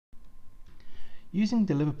Using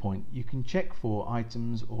DeliverPoint, you can check for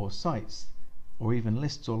items or sites, or even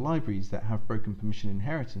lists or libraries that have broken permission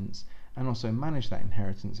inheritance, and also manage that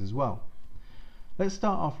inheritance as well. Let's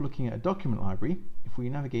start off looking at a document library. If we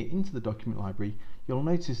navigate into the document library, you'll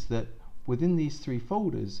notice that within these three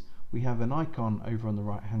folders we have an icon over on the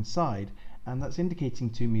right hand side, and that's indicating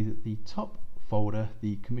to me that the top folder,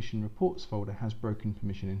 the Commission Reports folder, has broken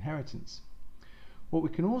permission inheritance. What we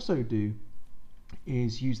can also do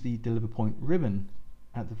is use the DeliverPoint ribbon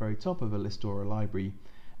at the very top of a list or a library,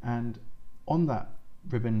 and on that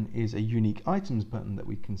ribbon is a unique items button that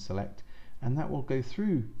we can select, and that will go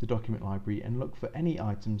through the document library and look for any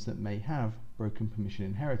items that may have broken permission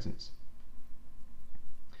inheritance.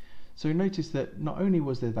 So notice that not only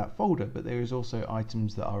was there that folder, but there is also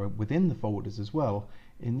items that are within the folders as well.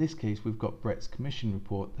 In this case, we've got Brett's commission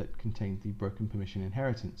report that contains the broken permission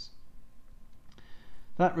inheritance.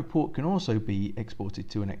 That report can also be exported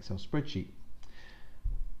to an Excel spreadsheet.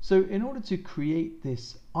 So in order to create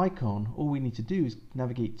this icon, all we need to do is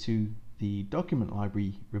navigate to the document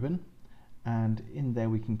library ribbon, and in there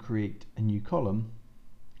we can create a new column,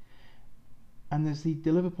 and there's the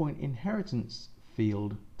DeliverPoint inheritance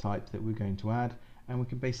field type that we're going to add, and we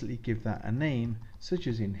can basically give that a name such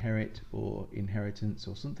as inherit or inheritance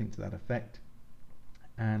or something to that effect,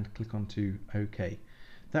 and click onto OK.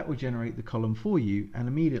 That will generate the column for you, and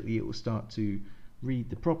immediately it will start to read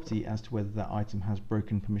the property as to whether that item has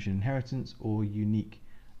broken permission inheritance or unique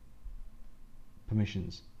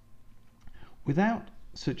permissions. Without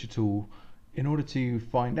such a tool, in order to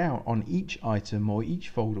find out on each item or each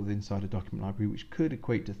folder inside a document library, which could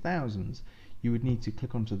equate to thousands, you would need to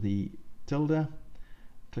click onto the tilde,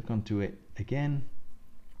 click onto it again,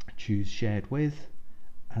 choose shared with,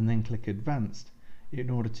 and then click advanced in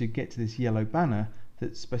order to get to this yellow banner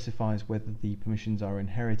that specifies whether the permissions are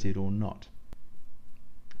inherited or not.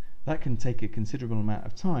 That can take a considerable amount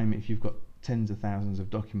of time if you've got tens of thousands of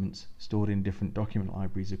documents stored in different document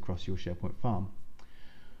libraries across your SharePoint farm.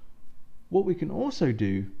 What we can also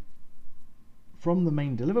do from the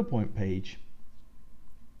main DeliverPoint page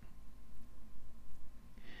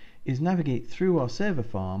is navigate through our server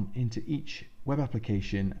farm into each web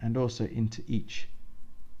application and also into each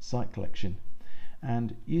site collection.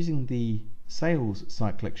 And using the sales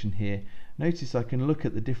site collection here, notice I can look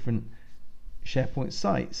at the different SharePoint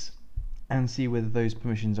sites and see whether those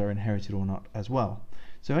permissions are inherited or not as well.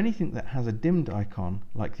 So anything that has a dimmed icon,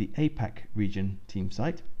 like the APAC region team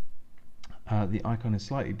site, the icon is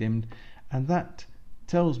slightly dimmed, and that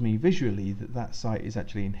tells me visually that that site is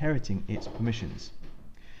actually inheriting its permissions.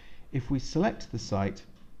 If we select the site,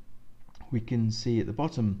 we can see at the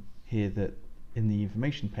bottom here that in the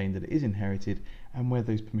information pane that it is inherited, and where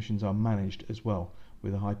those permissions are managed as well,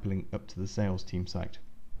 with a hyperlink up to the sales team site.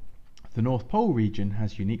 The North Pole region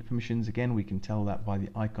has unique permissions. Again, we can tell that by the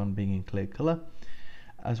icon being in clear color,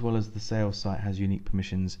 as well as the sales site has unique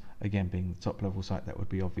permissions. Again, being the top level site, that would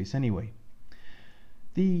be obvious anyway.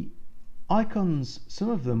 The icons, some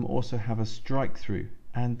of them also have a strike through,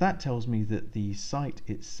 and that tells me that the site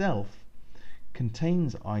itself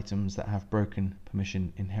contains items that have broken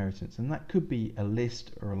permission inheritance, and that could be a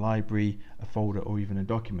list or a library, a folder, or even a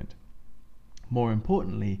document. More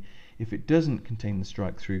importantly, if it doesn't contain the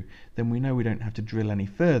strike through, then we know we don't have to drill any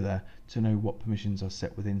further to know what permissions are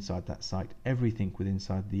set within inside that site. Everything within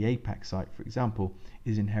inside the APAC site, for example,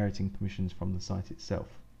 is inheriting permissions from the site itself.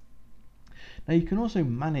 Now you can also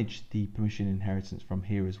manage the permission inheritance from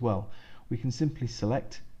here as well. We can simply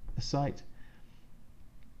select a site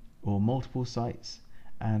or multiple sites,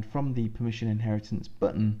 and from the permission inheritance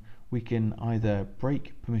button we can either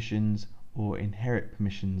break permissions or inherit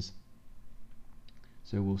permissions.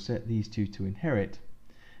 So we'll set these two to inherit,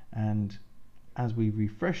 and as we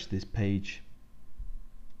refresh this page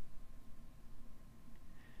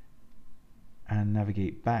and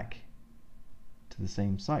navigate back to the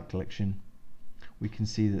same site collection, we can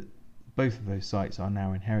see that both of those sites are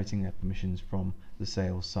now inheriting their permissions from the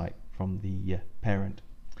sales site, from the parent.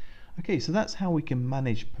 Okay, so that's how we can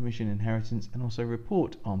manage permission inheritance and also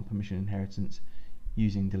report on permission inheritance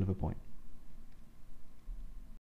using DeliverPoint.